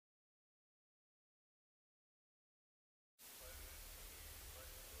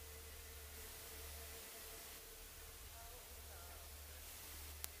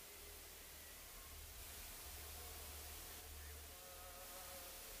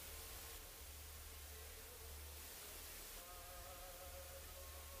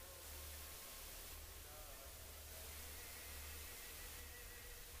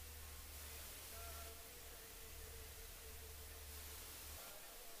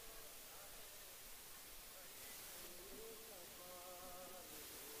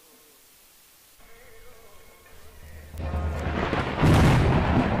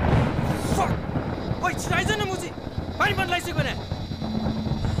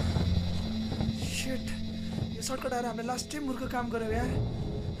Shortcut आएर हामीले last time मूर्ख काम गर्यो यार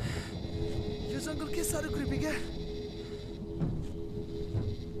यो जंगल के साह्रो क्रिपी क्या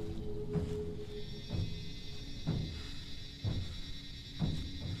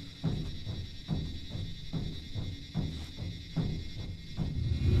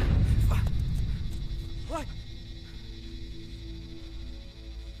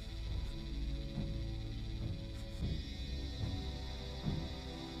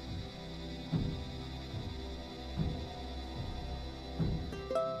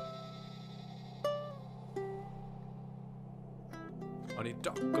अनि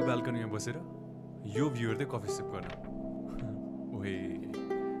टक्क बाल्कनीमा बसेर यो भ्यू हेर्दै कफी सिप गर्न ओहे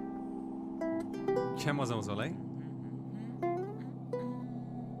क्या मजा आउँछ होला है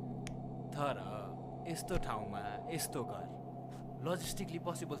तर यस्तो ठाउँमा यस्तो घर लजिस्टिकली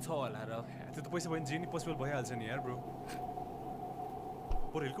पोसिबल छ होला र त्यो त पैसा भयो भने जे नि पोसिबल भइहाल्छ नि यार ब्रो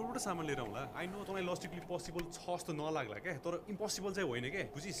बरु हेलिकप्टरबाट सामान लिएर आउँला आई नो तँलाई लजिस्टिकली पोसिबल छ जस्तो नलाग्ला क्या तर इम्पोसिबल चाहिँ होइन क्या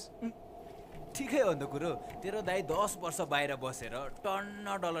बुझिस् ठिकै हो नि त कुरो तेरो दाइ 10 वर्ष बाहिर बसेर टन्न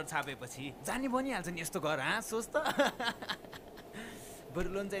डलर छापेपछि जानी बनिहाल्छ नि यस्तो घर सोच त बरु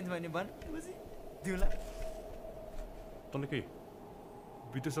लोन चाहिन्छ भने भन दिउँला तँले के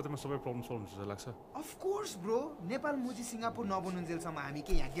विदेश जातिमा सबै प्रब्लम सल्भ हुन्छ जस्तो लाग्छ of course bro Nepal मुजी Singapore नबनुन्जेलसम्म हामी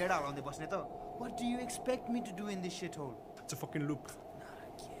के यहाँ गेडा हलाउँदै बस्ने त what do you expect me to do in this shit whole it's a fucking loop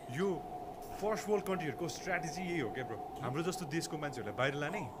यो फर्स्ट वर्ल्ड कन्ट्रीहरूको स्ट्र्याटेजी यही हो क्या ब्रो हाम्रो जस्तो देशको मान्छेहरूलाई बाहिर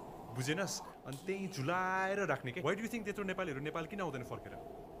लाने बुझेनस् अनि त्यही झुलाएर राख्ने क्या वाइ डु यु थिङ्क त्यत्रो नेपालीहरू नेपाल किन आउँदैन फर्केर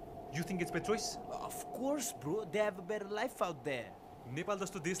you think it's by choice of course bro they have a better life out there Nepal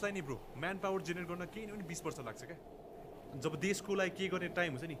जस्तो देशलाई नि ब्रो म्यान पावर जेनेरेट गर्न केही न पनि 20 वर्ष लाग्छ क्या जब देशको लागि के गर्ने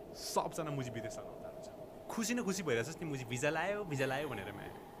टाइम हुन्छ नि सबजना मुजी विदेश जानु हुन्छ खुसी न खुसी भइरहेछ नि मुजी भिजा लायो भनेर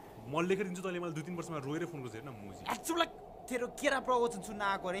म लेखेर दिन्छु तैँले मलाई 2-3 वर्षमा रोएर फोन गर्छ हेर्न मुजी एक्चुअली तेरो केरा प्रवचन सुन्न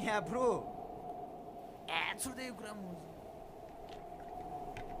आएको अरे यहाँ ब्रो एक्चुअली कुरा मुजी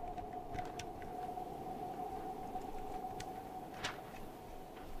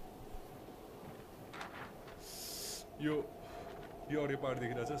यो अरे पाहाड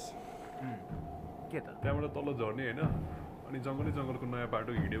देखिरहेछस् के त त्यहाँबाट तल झर्ने होइन अनि जङ्गलको नयाँ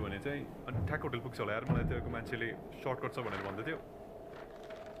बाटो हिँड्यो भने चाहिँ अनि ठ्याक्क होटल पुग्छ होला यार मलाई त्यहाँको मान्छेले सर्टकट छ भनेर भन्दै थियो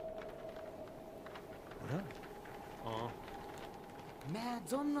म्या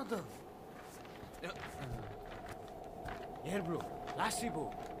जम्न त हेर ब्रो लास्ट ट्रिप हो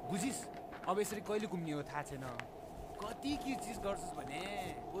बुझिस् अब यसरी कहिले घुम्ने हो थाहा छैन कति के चिज गर्छस् भने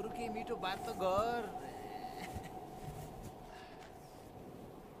बरु केही मिठो बात त गर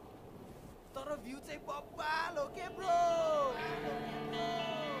तर भ्यू चाहिँ बब्बाल हो के ब्रो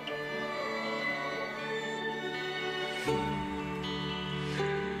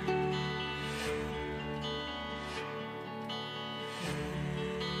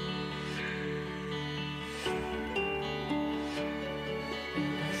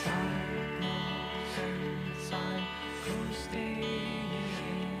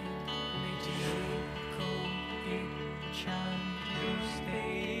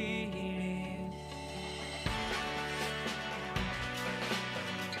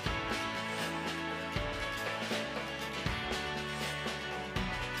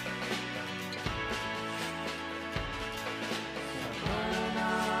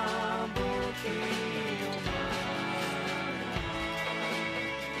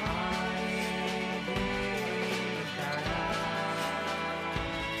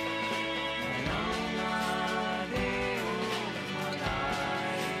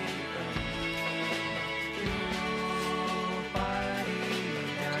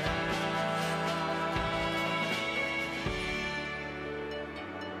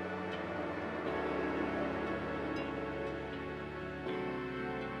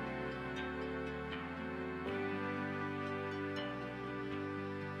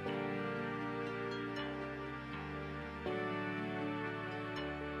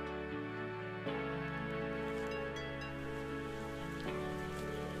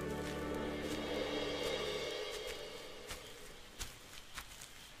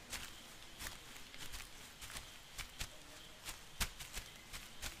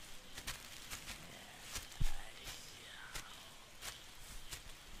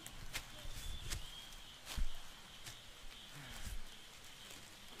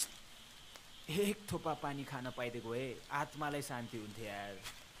एक थोपा पानी खान पाइदिएको भए आत्मालाई शान्ति हुन्थ्यो यार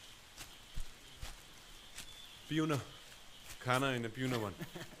पिउन खाना होइन पिउन भन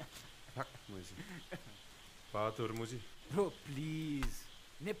बातहरू मुजी ब्रो प्लिज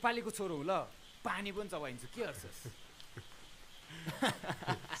नेपालीको छोरो हो ल पानी पनि चबाइन्छु के गर्छस्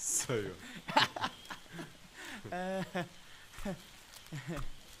सही हो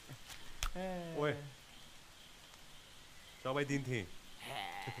ओए सबै दिन्थे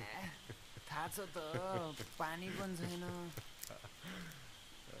थाहा छ त पानी पनि छैन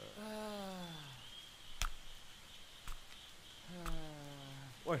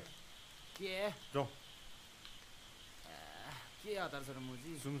ओइ के जाउँ के हतार छ र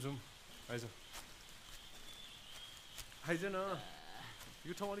मुजी जुम आइज आइज न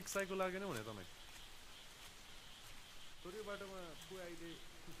यो ठाउँ अलिक साइको लागेन भने तपाईँ तर यो बाटोमा पुगाइदिए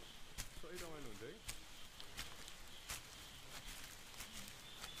सही रमाइलो हुन्छ है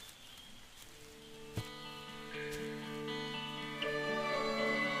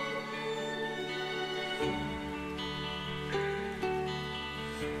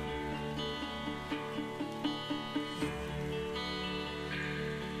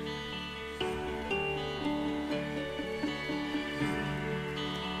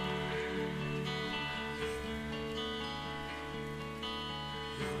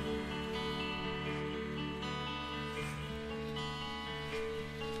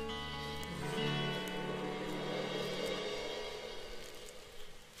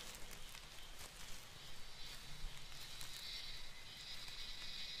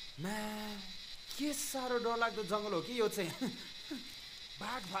के साह्रो डरलाग्दो जङ्गल हो कि यो चाहिँ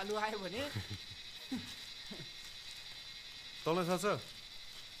बाघ भालु आयो भने तँलाई थाहा छ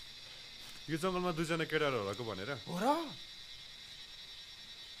यो जङ्गलमा दुईजना केटाहरू हराएको भनेर हो र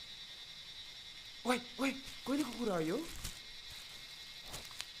ओइ कहिलेको कुरा हो यो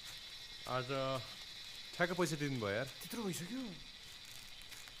आज ठ्याक्क पैसा दिनुभयो यार त्यत्रो भइसक्यो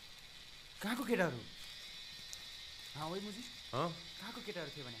कहाँको केटाहरू मुजी कहाँको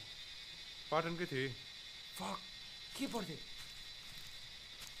केटाहरू थियो भने पाटनकै थिए फक के पर्थ्यो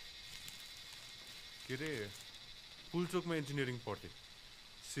के अरे पुलचोकमा इन्जिनियरिङ पढ्थे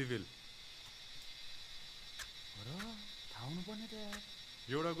सिभिल र थाहा हुनुपर्ने त यार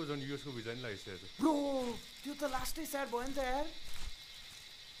एउटाको झन् युएसको भिजा नि लागिसकेको छ ब्रो त्यो त लास्टै स्याड भयो नि त यार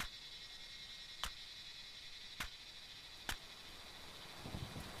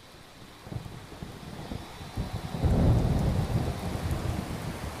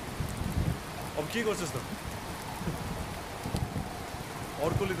अब के गर्छस् त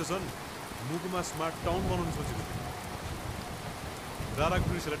अर्कोले त झन् मुगुमा स्मार्ट टाउन बनाउनु सोचेको थियो रारा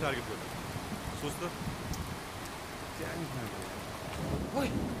टुरिस्टहरूलाई टार्गेट गर्नु सोच त ओइ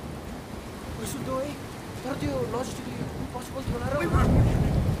सुन्द है तर त्यो लजिस्टिकली पोसिबल थियो होला र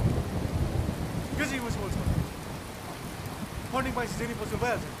के चाहिँ पोसिबल छ फन्डिङ पाएपछि चाहिँ पोसिबल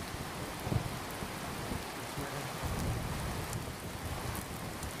भइहाल्छ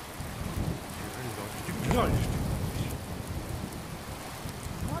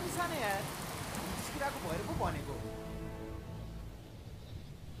नरिसाने यार निस्किरहेको भएर पो भनेको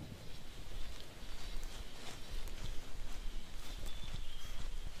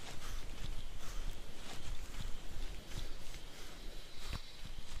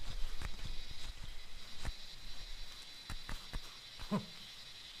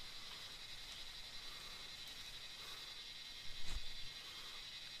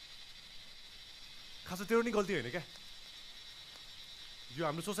खास त्यो नि गल्ती होइन क्या यो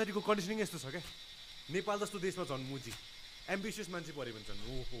हाम्रो सोसाइटीको कन्डिसनिङ यस्तो छ क्या नेपाल जस्तो देशमा झन् मुजी एम्बिसियस मान्छे पऱ्यो भने झन्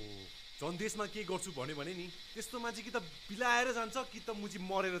ओहो झन् देशमा के गर्छु भन्यो भने नि त्यस्तो मान्छे कि त बिलाएर जान्छ कि त मुजी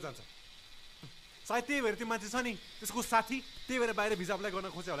मरेर जान्छ सायद त्यही भएर त्यो मान्छे छ नि त्यसको साथी त्यही भएर बाहिर भिजा अप्लाई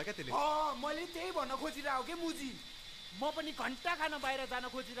गर्न खोज्यो होला क्या त्यसले मैले त्यही भन्न खोजिरहेको के मुजी म पनि घन्टा खान बाहिर जान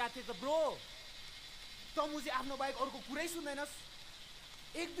खोजिरहेको थिएँ त ब्रो त मुजी आफ्नो बाहेक अरूको कुरै सुन्दैनस्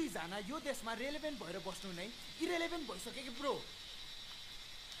एक दुईजना यो देशमा रेलेभेन्ट भएर बस्नु नै इरेलेभेन्ट भइसक्यो कि ब्रो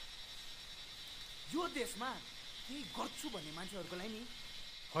यो देशमा केही गर्छु भन्ने मान्छेहरूको लागि नि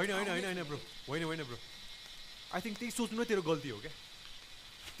होइन ब्रो होइन ब्रो आई थिङ्क त्यही सोच्नु नै तेरो गल्ती हो क्या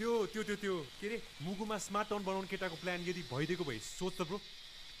त्यो त्यो त्यो त्यो के अरे मुगुमा स्मार्ट टाउन बनाउने केटाको प्लान यदि भइदिएको भए सोच त ब्रो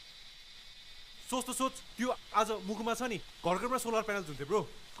सोच त्यो आज मुगुमा छ नि घर घरमा सोलर प्यानल हुन्थ्यो ब्रो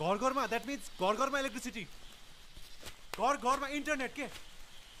घर घरमा द्याट मिन्स घर घरमा इलेक्ट्रिसिटी घर घरमा इन्टरनेट के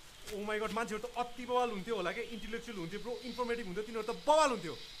ओ माई गड मान्छेहरू त अति बवाल हुन्थ्यो होला क्या इन्टेलेक्चुअल हुन्थ्यो ब्रो इन्फर्मेटिभ हुन्थ्यो तिनीहरू त बवाल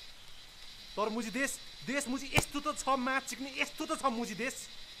हुन्थ्यो तर मुजी देश मुजी यस्तो त छ म्याच सिक्ने यस्तो त छ मुजी देश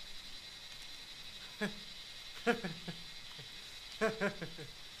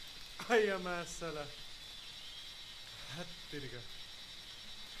आया मासला हत्तेरिका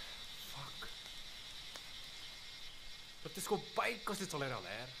फक तर त्यसको बाइक कसले चलाएर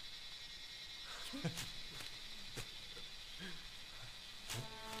होला यार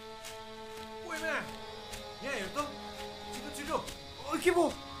ओएमा यहाँ हेर त छिटो के भयो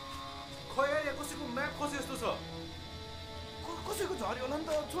खै यहाँ कसैको म्याप खसे जस्तो छ कसैको झऱ्यो होला नि त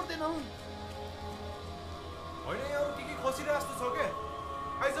छोड्दैन होइन यहाँ के खसिरहेको जस्तो छ क्या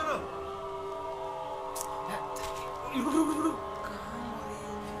आइज न के हो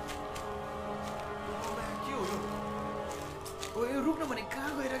यो? ओए रुक्न भने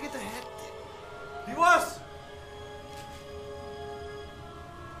कहाँ गएर के त हेट? दिवस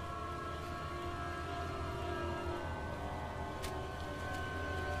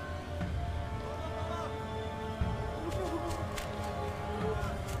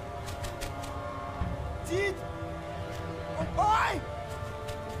जीत! ओए!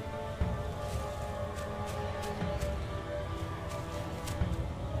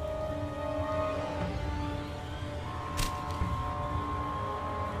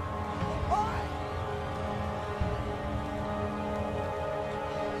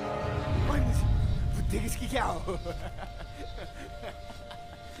 बुद्धि क्या हो?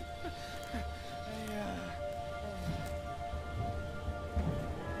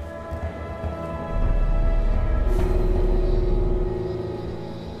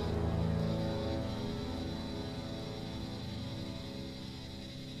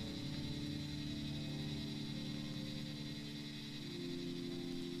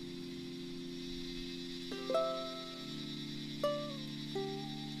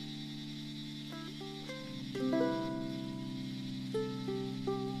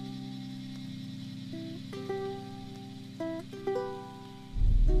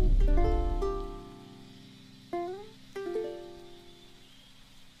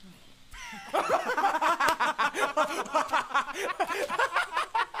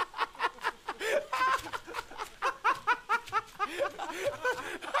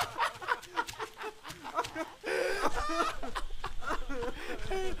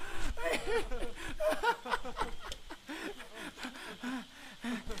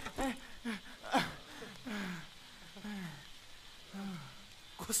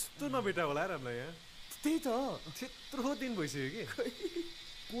 कस्तो नभेटा होला यार हामीलाई यहाँ। त्यही त त्यत्रो दिन भइसक्यो कि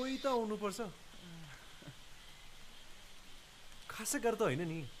कोही त आउनुपर्छ। खासै गरेर त होइन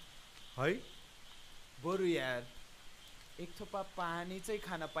नि है। बरु यार एक थोपा पानी चाहिँ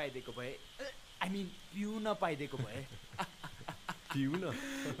खान पाइदिएको भए, आई मिन पिउन पाइदिएको भए पिउ न।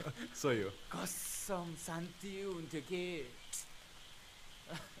 सही हो। कसम शान्ति हुन्थ्यो के।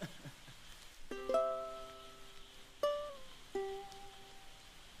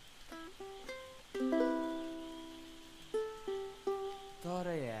 तर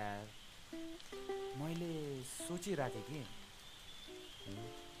यार मैले सोचिराखेँ कि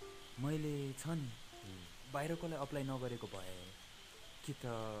मैले छ नि बाहिरकोलाई अप्लाई नगरेको भए कि त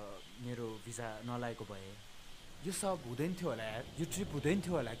मेरो भिजा नलागेको भए यो सब हुँदैन थियो होला यार। यो ट्रिप हुँदैन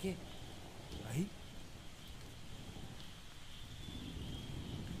थियो होला के है।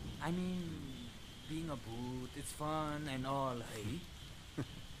 आई मिन बिङ अ भूत इट्स फन एन्ड अल है।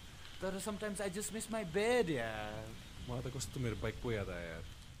 तर sometimes I just miss my bed यार। मलाई त कस्तो मेरो बाइक पो याद आयो यार।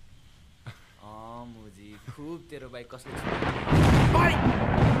 मुजी खुब तेरो बाइक कसले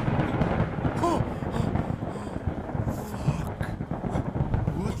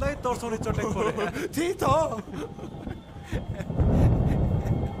भूतलाई तर्साउने चट्याङ पऱ्यो। त्यही त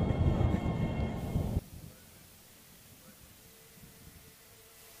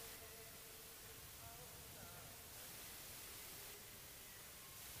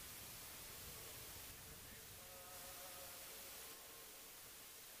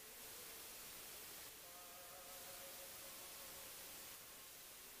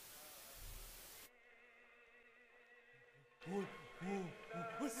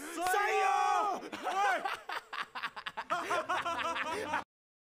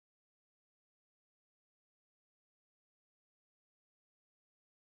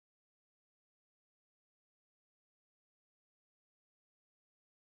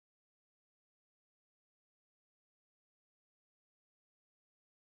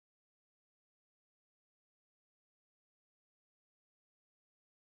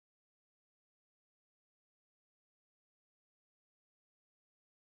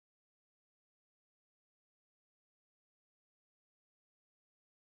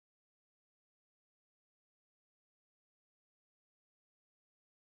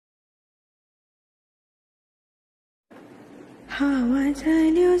हावा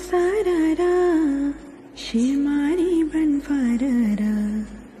चल्यो सारारा शिरमारी बन फररा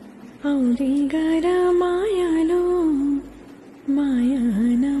आउँदै गर मायालो माया